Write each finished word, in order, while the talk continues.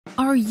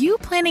Are you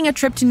planning a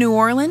trip to New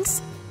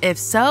Orleans? If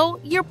so,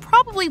 you're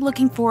probably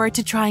looking forward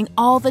to trying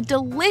all the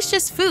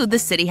delicious food the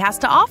city has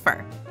to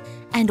offer.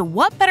 And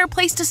what better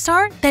place to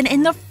start than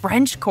in the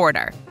French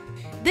Quarter?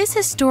 This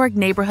historic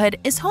neighborhood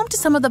is home to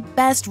some of the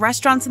best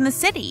restaurants in the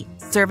city,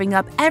 serving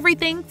up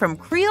everything from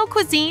Creole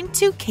cuisine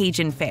to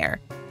Cajun fare.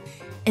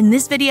 In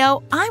this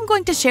video, I'm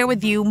going to share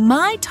with you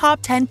my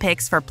top 10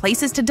 picks for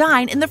places to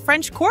dine in the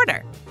French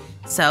Quarter.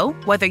 So,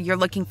 whether you're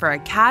looking for a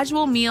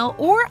casual meal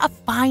or a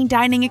fine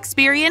dining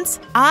experience,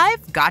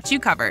 I've got you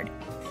covered.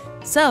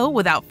 So,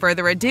 without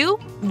further ado,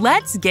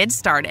 let's get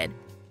started.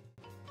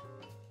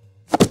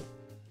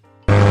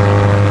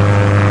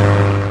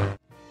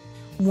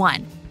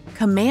 1.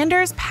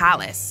 Commander's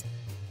Palace.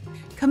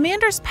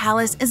 Commander's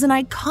Palace is an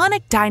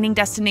iconic dining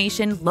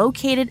destination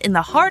located in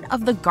the heart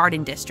of the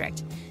Garden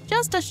District,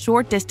 just a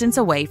short distance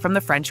away from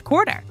the French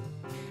Quarter.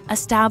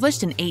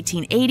 Established in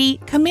 1880,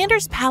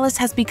 Commander's Palace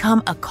has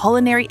become a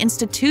culinary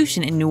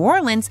institution in New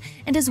Orleans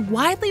and is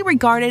widely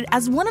regarded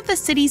as one of the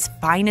city's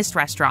finest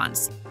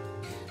restaurants.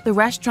 The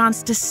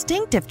restaurant's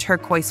distinctive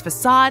turquoise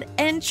facade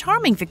and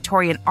charming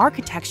Victorian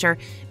architecture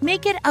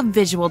make it a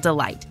visual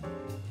delight.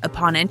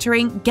 Upon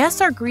entering, guests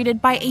are greeted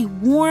by a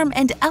warm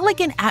and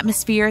elegant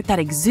atmosphere that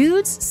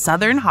exudes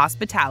Southern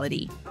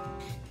hospitality.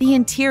 The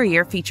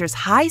interior features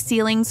high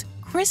ceilings,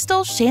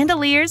 crystal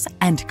chandeliers,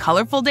 and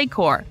colorful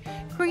decor,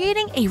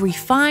 creating a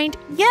refined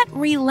yet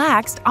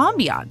relaxed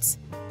ambiance.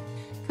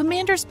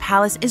 Commander's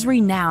Palace is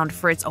renowned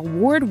for its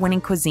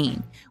award-winning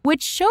cuisine,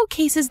 which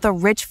showcases the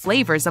rich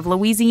flavors of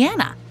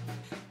Louisiana.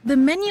 The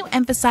menu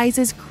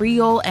emphasizes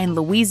Creole and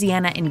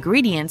Louisiana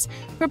ingredients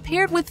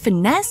prepared with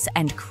finesse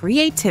and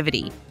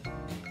creativity.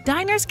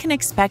 Diners can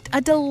expect a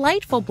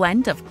delightful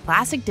blend of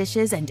classic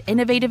dishes and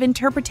innovative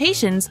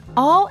interpretations,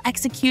 all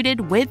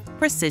executed with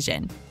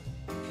precision.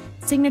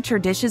 Signature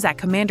dishes at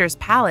Commander's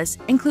Palace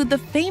include the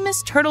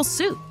famous turtle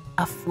soup,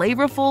 a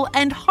flavorful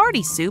and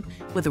hearty soup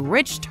with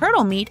rich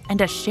turtle meat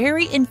and a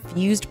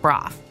sherry-infused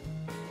broth.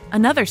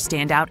 Another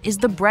standout is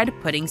the bread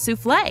pudding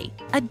soufflé,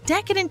 a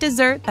decadent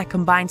dessert that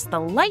combines the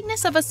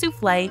lightness of a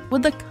soufflé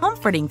with the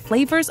comforting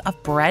flavors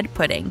of bread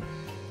pudding.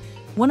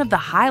 One of the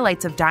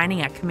highlights of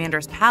dining at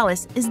Commander's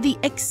Palace is the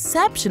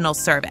exceptional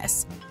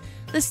service.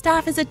 The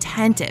staff is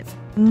attentive,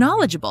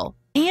 knowledgeable,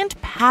 and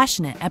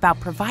passionate about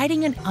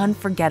providing an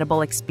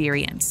unforgettable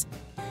experience.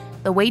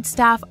 The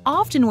waitstaff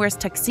often wears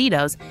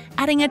tuxedos,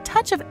 adding a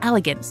touch of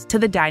elegance to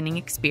the dining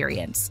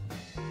experience.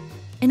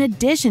 In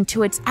addition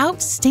to its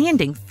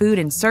outstanding food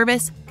and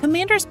service,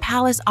 Commander's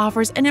Palace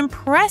offers an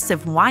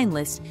impressive wine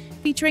list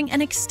featuring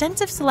an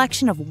extensive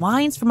selection of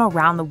wines from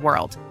around the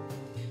world.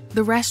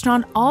 The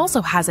restaurant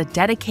also has a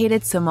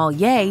dedicated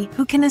sommelier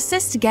who can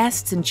assist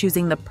guests in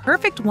choosing the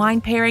perfect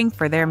wine pairing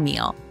for their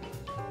meal.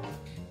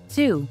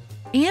 2.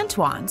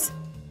 Antoine's.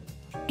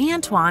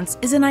 Antoine's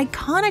is an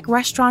iconic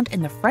restaurant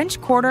in the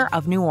French Quarter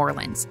of New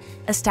Orleans,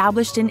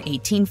 established in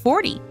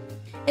 1840.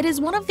 It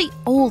is one of the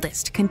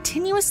oldest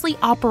continuously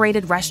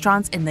operated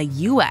restaurants in the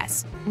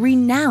U.S.,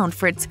 renowned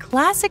for its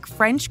classic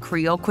French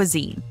Creole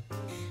cuisine.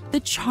 The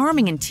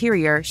charming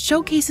interior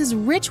showcases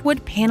rich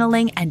wood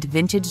paneling and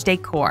vintage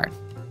decor.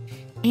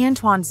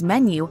 Antoine's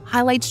menu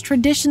highlights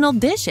traditional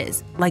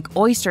dishes like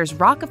oysters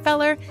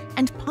Rockefeller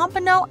and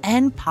pompano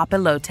and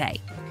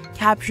papilote,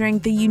 capturing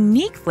the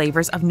unique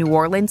flavors of New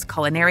Orleans'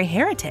 culinary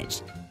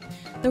heritage.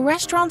 The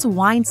restaurant's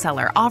wine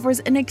cellar offers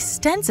an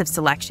extensive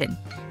selection,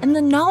 and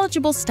the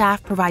knowledgeable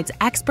staff provides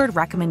expert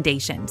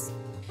recommendations.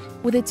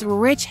 With its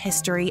rich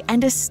history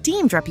and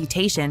esteemed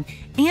reputation,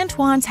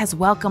 Antoine's has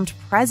welcomed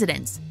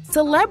presidents,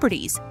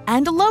 celebrities,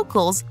 and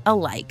locals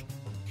alike.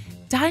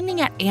 Dining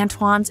at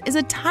Antoine's is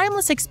a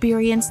timeless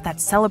experience that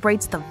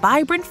celebrates the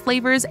vibrant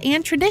flavors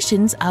and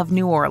traditions of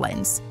New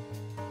Orleans.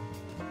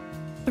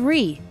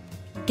 3.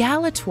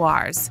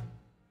 Galatoire's.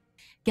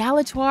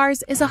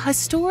 Galatoire's is a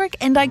historic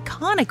and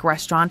iconic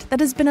restaurant that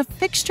has been a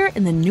fixture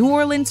in the New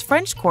Orleans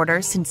French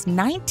Quarter since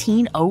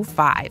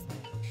 1905.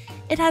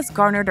 It has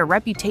garnered a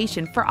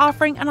reputation for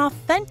offering an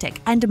authentic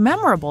and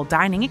memorable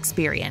dining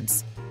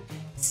experience.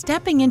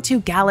 Stepping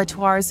into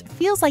Galatoire's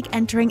feels like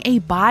entering a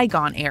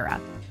bygone era,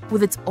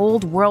 with its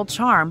old-world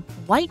charm,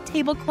 white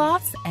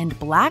tablecloths, and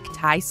black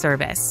tie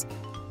service.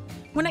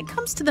 When it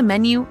comes to the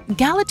menu,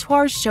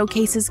 Galatoire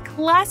showcases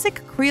classic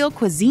Creole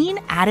cuisine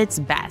at its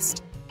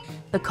best.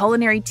 The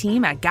culinary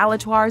team at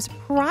Galatoire's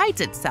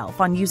prides itself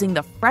on using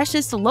the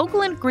freshest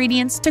local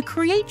ingredients to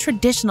create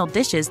traditional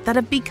dishes that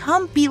have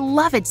become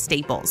beloved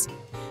staples.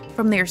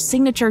 From their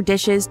signature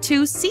dishes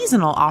to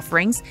seasonal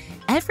offerings,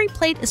 every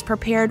plate is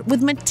prepared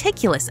with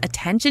meticulous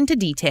attention to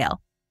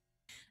detail.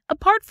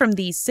 Apart from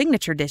these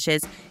signature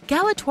dishes,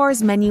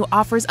 Galatoire's menu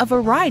offers a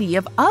variety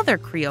of other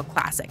Creole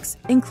classics,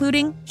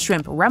 including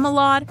shrimp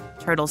remoulade,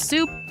 turtle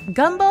soup,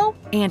 gumbo,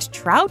 and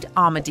trout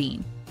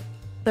amadine.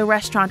 The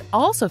restaurant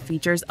also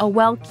features a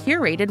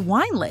well-curated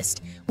wine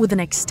list, with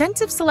an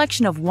extensive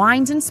selection of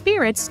wines and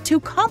spirits to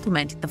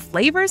complement the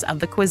flavors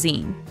of the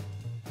cuisine.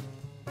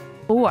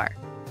 4.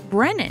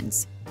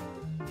 Brennan's.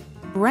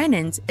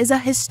 Brennan's is a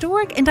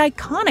historic and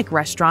iconic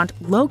restaurant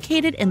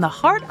located in the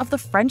heart of the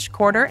French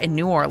Quarter in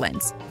New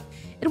Orleans.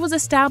 It was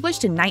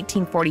established in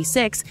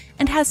 1946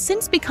 and has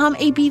since become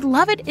a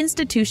beloved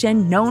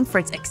institution known for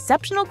its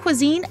exceptional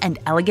cuisine and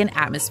elegant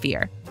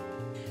atmosphere.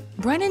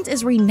 Brennan's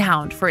is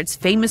renowned for its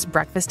famous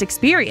breakfast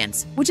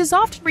experience, which is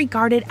often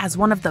regarded as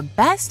one of the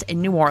best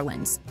in New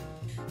Orleans.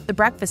 The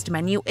breakfast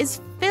menu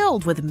is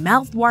filled with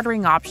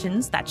mouth-watering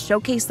options that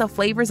showcase the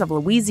flavors of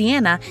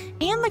Louisiana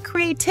and the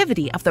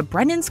creativity of the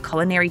Brennan's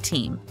culinary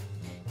team.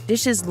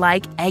 Dishes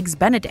like Eggs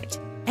Benedict,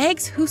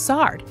 Eggs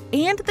Hussard,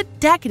 and the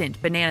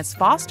decadent Bananas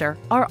Foster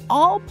are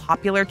all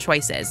popular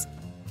choices.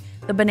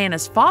 The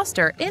Bananas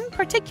Foster, in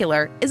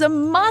particular, is a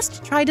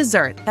must-try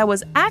dessert that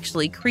was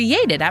actually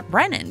created at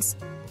Brennan's.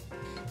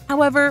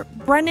 However,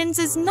 Brennan's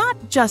is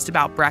not just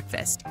about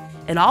breakfast.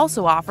 It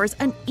also offers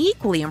an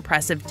equally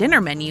impressive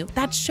dinner menu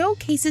that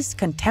showcases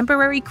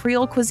contemporary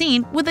Creole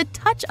cuisine with a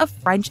touch of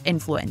French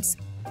influence.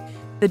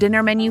 The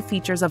dinner menu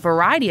features a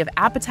variety of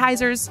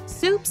appetizers,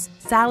 soups,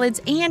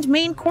 salads, and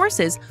main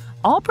courses,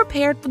 all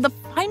prepared with the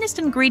finest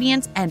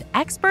ingredients and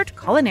expert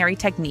culinary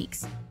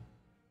techniques.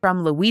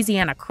 From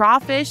Louisiana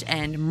crawfish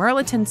and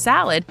merleton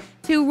salad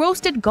to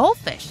roasted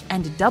goldfish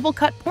and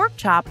double-cut pork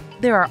chop,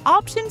 there are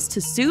options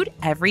to suit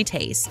every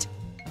taste.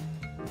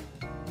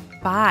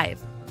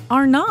 5.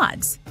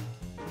 Arnaud's.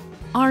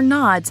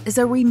 Arnaud's is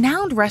a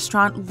renowned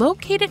restaurant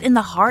located in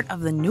the heart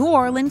of the New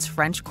Orleans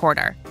French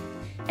Quarter.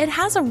 It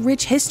has a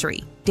rich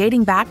history,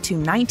 dating back to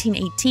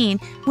 1918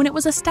 when it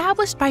was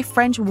established by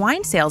French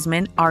wine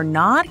salesman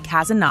Arnaud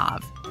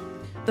Cazenave.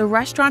 The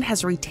restaurant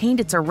has retained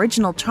its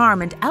original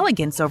charm and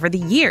elegance over the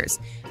years,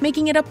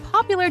 making it a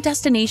popular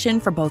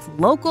destination for both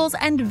locals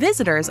and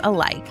visitors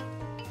alike.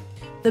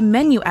 The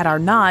menu at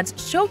Arnaud's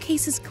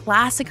showcases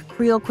classic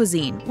Creole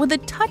cuisine with a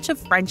touch of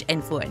French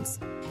influence.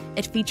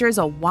 It features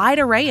a wide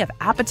array of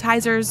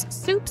appetizers,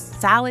 soups,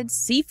 salads,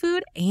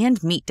 seafood,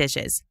 and meat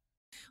dishes.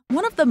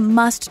 One of the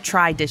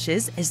must-try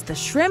dishes is the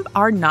shrimp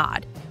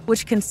Arnaud,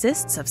 which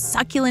consists of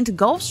succulent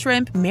Gulf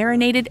shrimp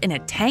marinated in a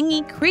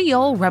tangy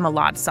Creole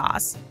remoulade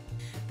sauce.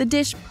 The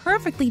dish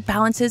perfectly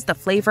balances the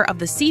flavor of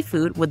the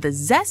seafood with the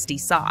zesty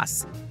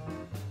sauce.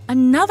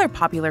 Another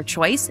popular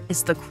choice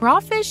is the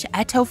crawfish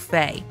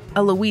étouffée,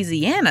 a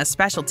Louisiana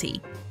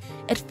specialty.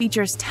 It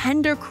features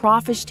tender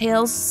crawfish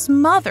tails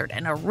smothered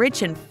in a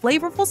rich and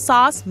flavorful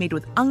sauce made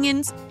with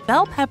onions,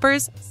 bell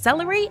peppers,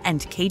 celery,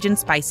 and Cajun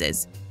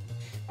spices.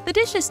 The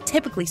dish is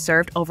typically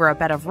served over a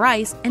bed of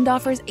rice and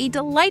offers a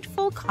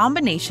delightful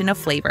combination of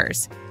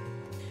flavors.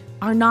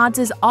 Arnaud's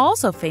is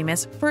also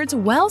famous for its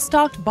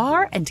well-stocked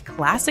bar and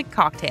classic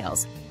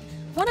cocktails.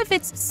 One of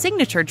its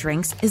signature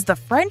drinks is the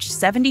French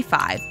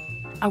 75,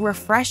 a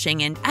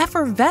refreshing and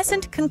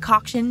effervescent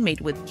concoction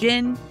made with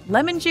gin,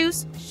 lemon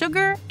juice,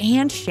 sugar,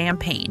 and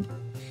champagne.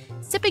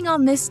 Sipping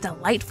on this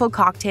delightful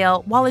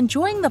cocktail while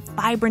enjoying the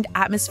vibrant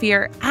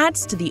atmosphere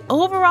adds to the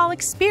overall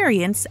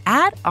experience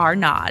at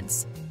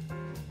Arnaud's.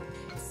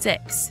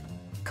 6.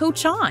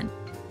 Cochon.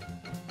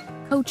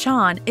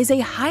 Cochon is a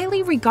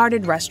highly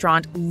regarded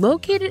restaurant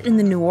located in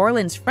the New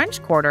Orleans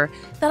French Quarter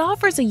that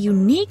offers a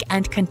unique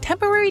and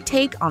contemporary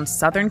take on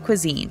Southern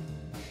cuisine.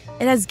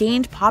 It has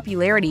gained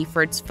popularity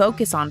for its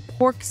focus on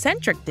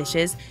pork-centric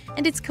dishes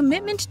and its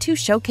commitment to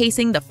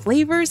showcasing the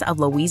flavors of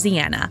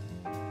Louisiana.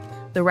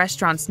 The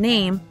restaurant's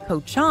name,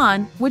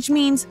 Cochon, which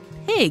means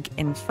pig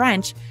in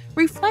French,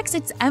 reflects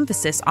its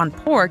emphasis on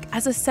pork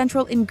as a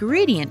central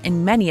ingredient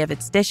in many of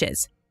its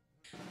dishes.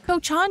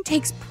 Cochon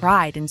takes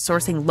pride in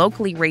sourcing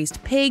locally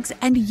raised pigs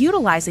and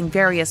utilizing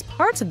various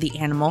parts of the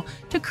animal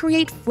to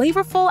create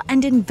flavorful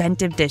and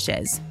inventive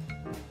dishes.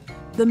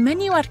 The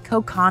menu at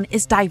Cochon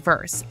is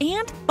diverse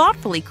and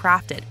thoughtfully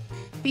crafted,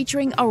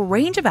 featuring a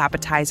range of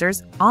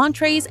appetizers,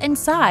 entrees, and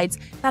sides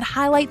that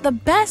highlight the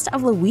best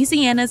of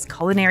Louisiana's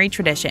culinary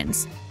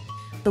traditions.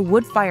 The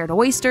wood-fired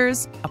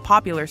oysters, a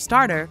popular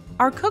starter,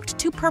 are cooked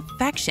to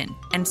perfection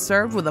and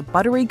served with a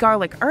buttery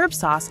garlic herb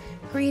sauce,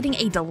 creating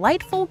a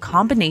delightful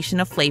combination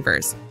of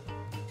flavors.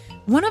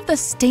 One of the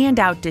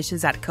standout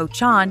dishes at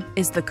Cochon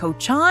is the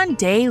Cochon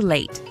de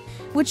Lait,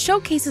 which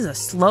showcases a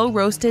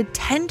slow-roasted,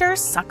 tender,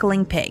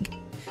 suckling pig.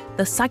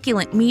 The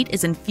succulent meat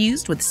is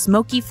infused with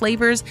smoky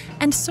flavors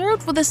and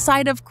served with a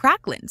side of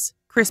cracklins,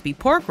 crispy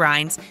pork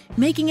rinds,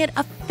 making it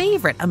a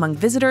favorite among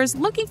visitors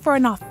looking for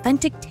an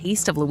authentic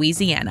taste of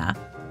Louisiana.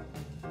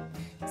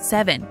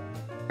 7.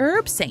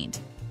 Herbsaint.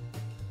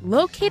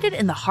 Located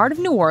in the heart of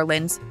New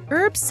Orleans,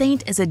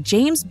 Herbsaint is a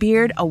James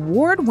Beard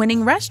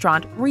award-winning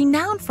restaurant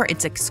renowned for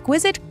its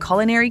exquisite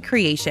culinary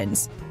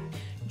creations.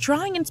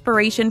 Drawing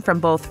inspiration from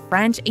both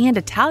French and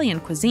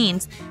Italian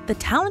cuisines, the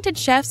talented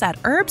chefs at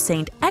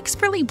Herbsaint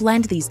expertly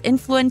blend these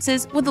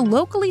influences with the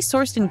locally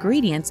sourced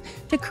ingredients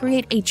to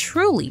create a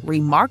truly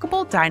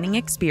remarkable dining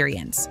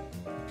experience.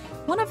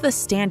 One of the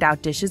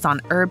standout dishes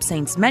on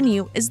Herbsaint's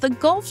menu is the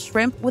Gulf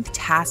shrimp with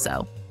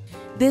tasso.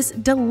 This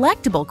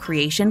delectable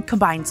creation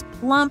combines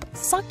plump,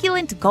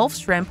 succulent Gulf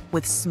shrimp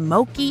with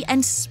smoky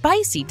and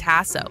spicy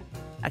tasso,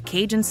 a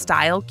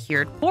Cajun-style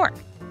cured pork.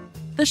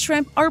 The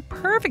shrimp are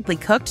perfectly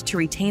cooked to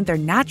retain their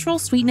natural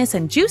sweetness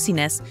and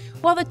juiciness,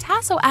 while the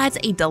tasso adds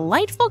a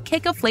delightful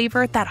kick of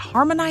flavor that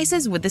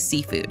harmonizes with the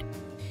seafood.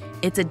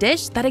 It's a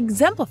dish that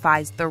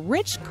exemplifies the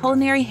rich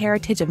culinary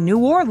heritage of New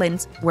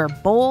Orleans, where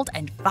bold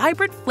and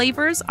vibrant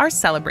flavors are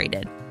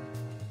celebrated.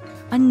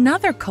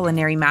 Another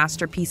culinary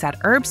masterpiece at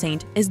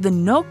Herbsaint is the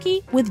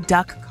gnocchi with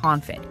duck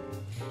confit.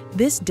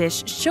 This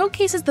dish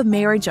showcases the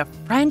marriage of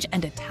French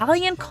and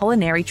Italian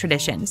culinary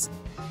traditions.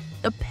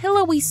 The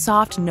pillowy,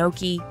 soft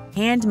gnocchi,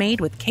 handmade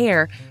with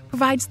care,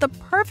 provides the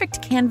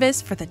perfect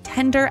canvas for the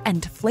tender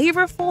and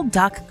flavorful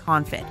duck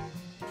confit.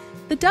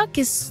 The duck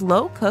is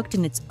slow-cooked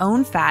in its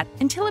own fat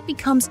until it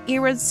becomes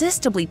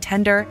irresistibly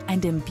tender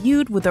and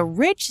imbued with a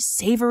rich,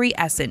 savory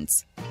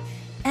essence.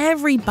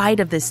 Every bite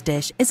of this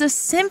dish is a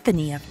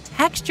symphony of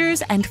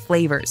textures and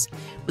flavors,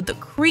 with the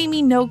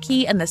creamy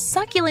gnocchi and the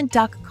succulent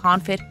duck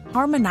confit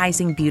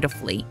harmonizing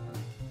beautifully.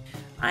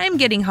 I'm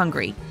getting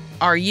hungry.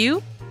 Are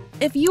you?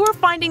 If you are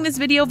finding this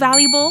video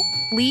valuable,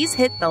 please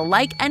hit the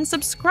like and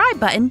subscribe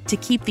button to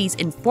keep these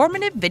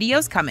informative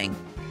videos coming.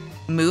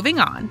 Moving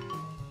on.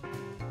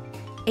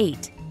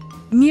 8.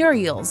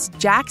 Muriel's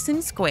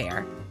Jackson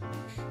Square.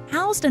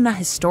 Housed in a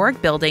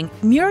historic building,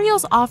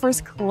 Muriel's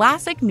offers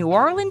classic New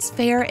Orleans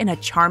fare in a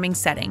charming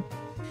setting.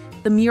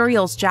 The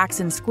Muriel's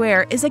Jackson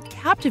Square is a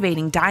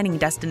captivating dining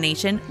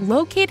destination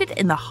located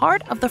in the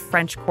heart of the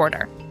French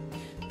Quarter.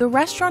 The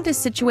restaurant is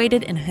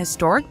situated in a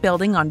historic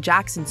building on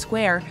Jackson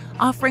Square,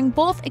 offering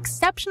both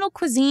exceptional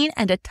cuisine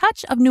and a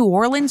touch of New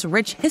Orleans'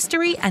 rich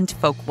history and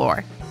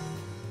folklore.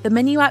 The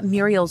menu at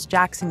Muriel's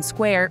Jackson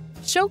Square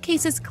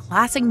showcases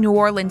classic New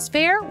Orleans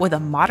fare with a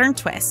modern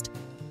twist.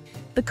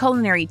 The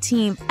culinary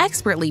team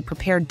expertly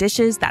prepared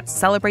dishes that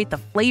celebrate the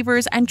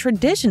flavors and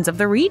traditions of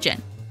the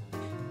region.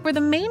 For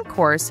the main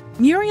course,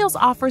 Muriel's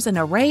offers an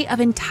array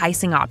of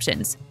enticing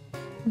options.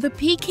 The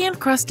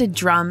pecan-crusted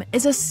drum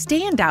is a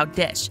standout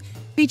dish,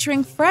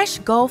 featuring fresh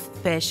Gulf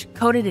fish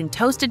coated in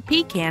toasted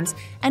pecans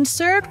and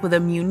served with a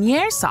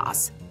Meunier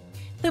sauce.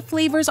 The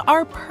flavors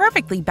are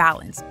perfectly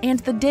balanced, and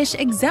the dish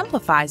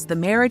exemplifies the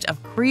marriage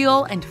of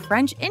Creole and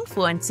French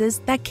influences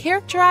that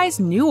characterize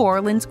New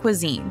Orleans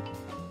cuisine.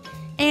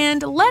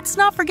 And let's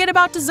not forget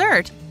about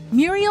dessert.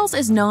 Muriel's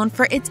is known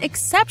for its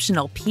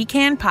exceptional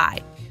pecan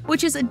pie,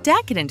 which is a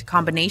decadent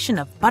combination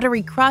of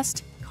buttery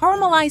crust,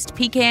 caramelized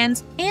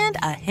pecans, and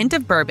a hint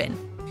of bourbon.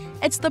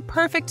 It's the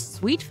perfect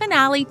sweet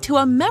finale to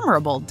a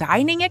memorable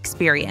dining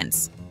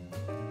experience.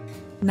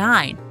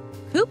 9.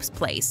 Coop's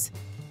Place.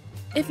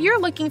 If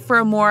you're looking for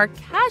a more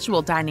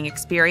casual dining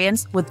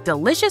experience with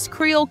delicious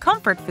Creole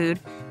comfort food,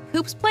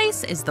 Coop's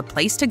Place is the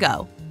place to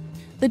go.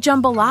 The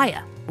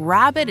jambalaya,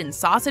 rabbit and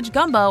sausage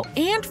gumbo,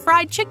 and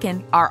fried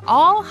chicken are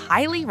all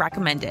highly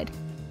recommended.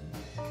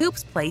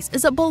 Coop's Place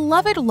is a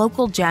beloved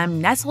local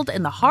gem nestled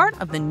in the heart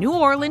of the New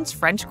Orleans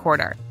French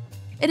Quarter.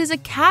 It is a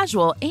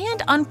casual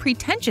and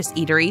unpretentious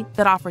eatery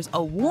that offers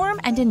a warm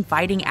and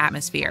inviting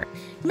atmosphere,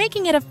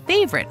 making it a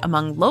favorite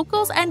among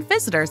locals and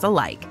visitors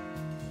alike.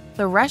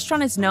 The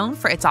restaurant is known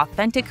for its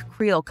authentic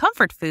Creole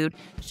comfort food,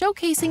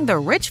 showcasing the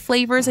rich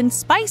flavors and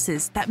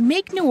spices that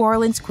make New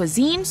Orleans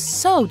cuisine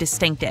so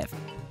distinctive.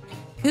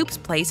 Coop's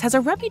Place has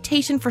a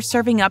reputation for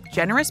serving up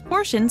generous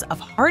portions of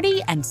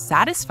hearty and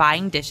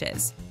satisfying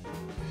dishes.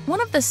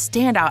 One of the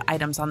standout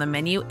items on the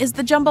menu is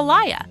the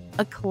jambalaya,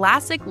 a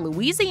classic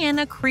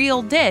Louisiana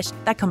Creole dish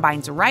that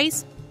combines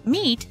rice,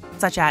 meat,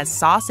 such as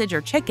sausage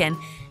or chicken,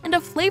 and a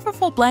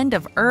flavorful blend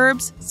of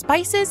herbs,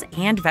 spices,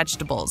 and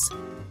vegetables.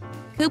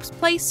 Coop's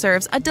Place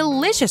serves a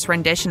delicious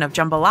rendition of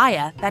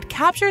jambalaya that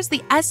captures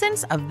the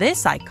essence of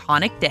this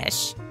iconic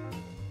dish.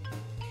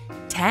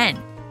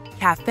 10.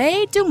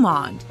 Café du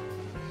Monde.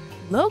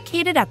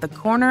 Located at the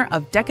corner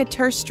of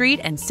Decatur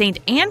Street and St.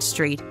 Anne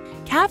Street,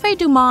 Café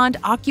du Monde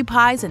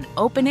occupies an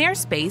open-air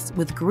space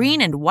with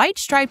green and white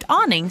striped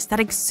awnings that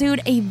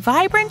exude a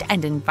vibrant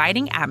and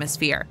inviting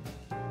atmosphere.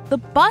 The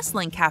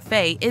bustling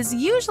cafe is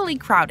usually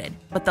crowded,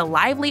 but the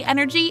lively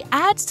energy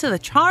adds to the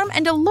charm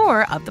and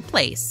allure of the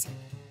place.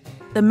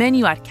 The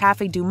menu at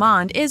Café du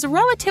Monde is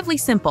relatively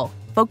simple,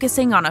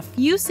 focusing on a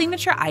few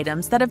signature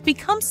items that have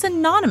become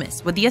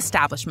synonymous with the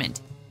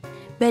establishment.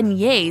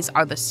 Beignets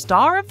are the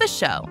star of the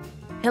show.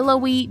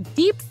 Pillowy,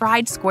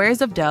 deep-fried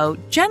squares of dough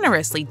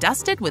generously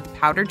dusted with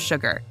powdered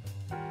sugar.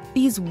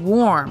 These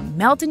warm,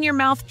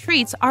 melt-in-your-mouth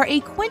treats are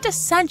a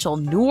quintessential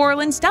New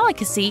Orleans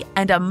delicacy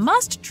and a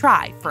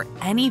must-try for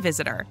any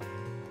visitor.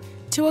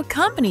 To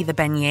accompany the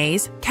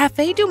beignets,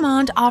 Café du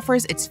Monde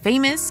offers its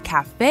famous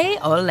Café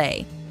au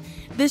lait.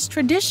 This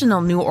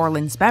traditional New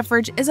Orleans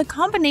beverage is a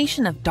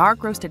combination of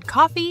dark roasted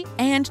coffee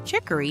and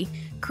chicory,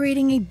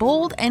 creating a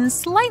bold and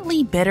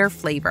slightly bitter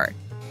flavor.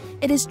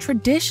 It is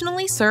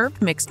traditionally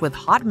served mixed with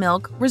hot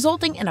milk,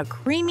 resulting in a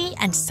creamy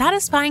and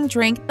satisfying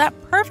drink that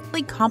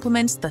perfectly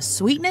complements the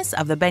sweetness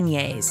of the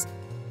beignets.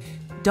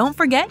 Don't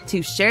forget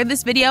to share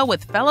this video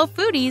with fellow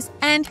foodies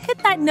and hit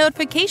that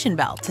notification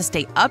bell to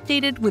stay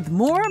updated with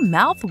more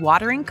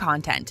mouth-watering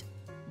content.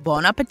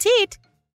 Bon appetit!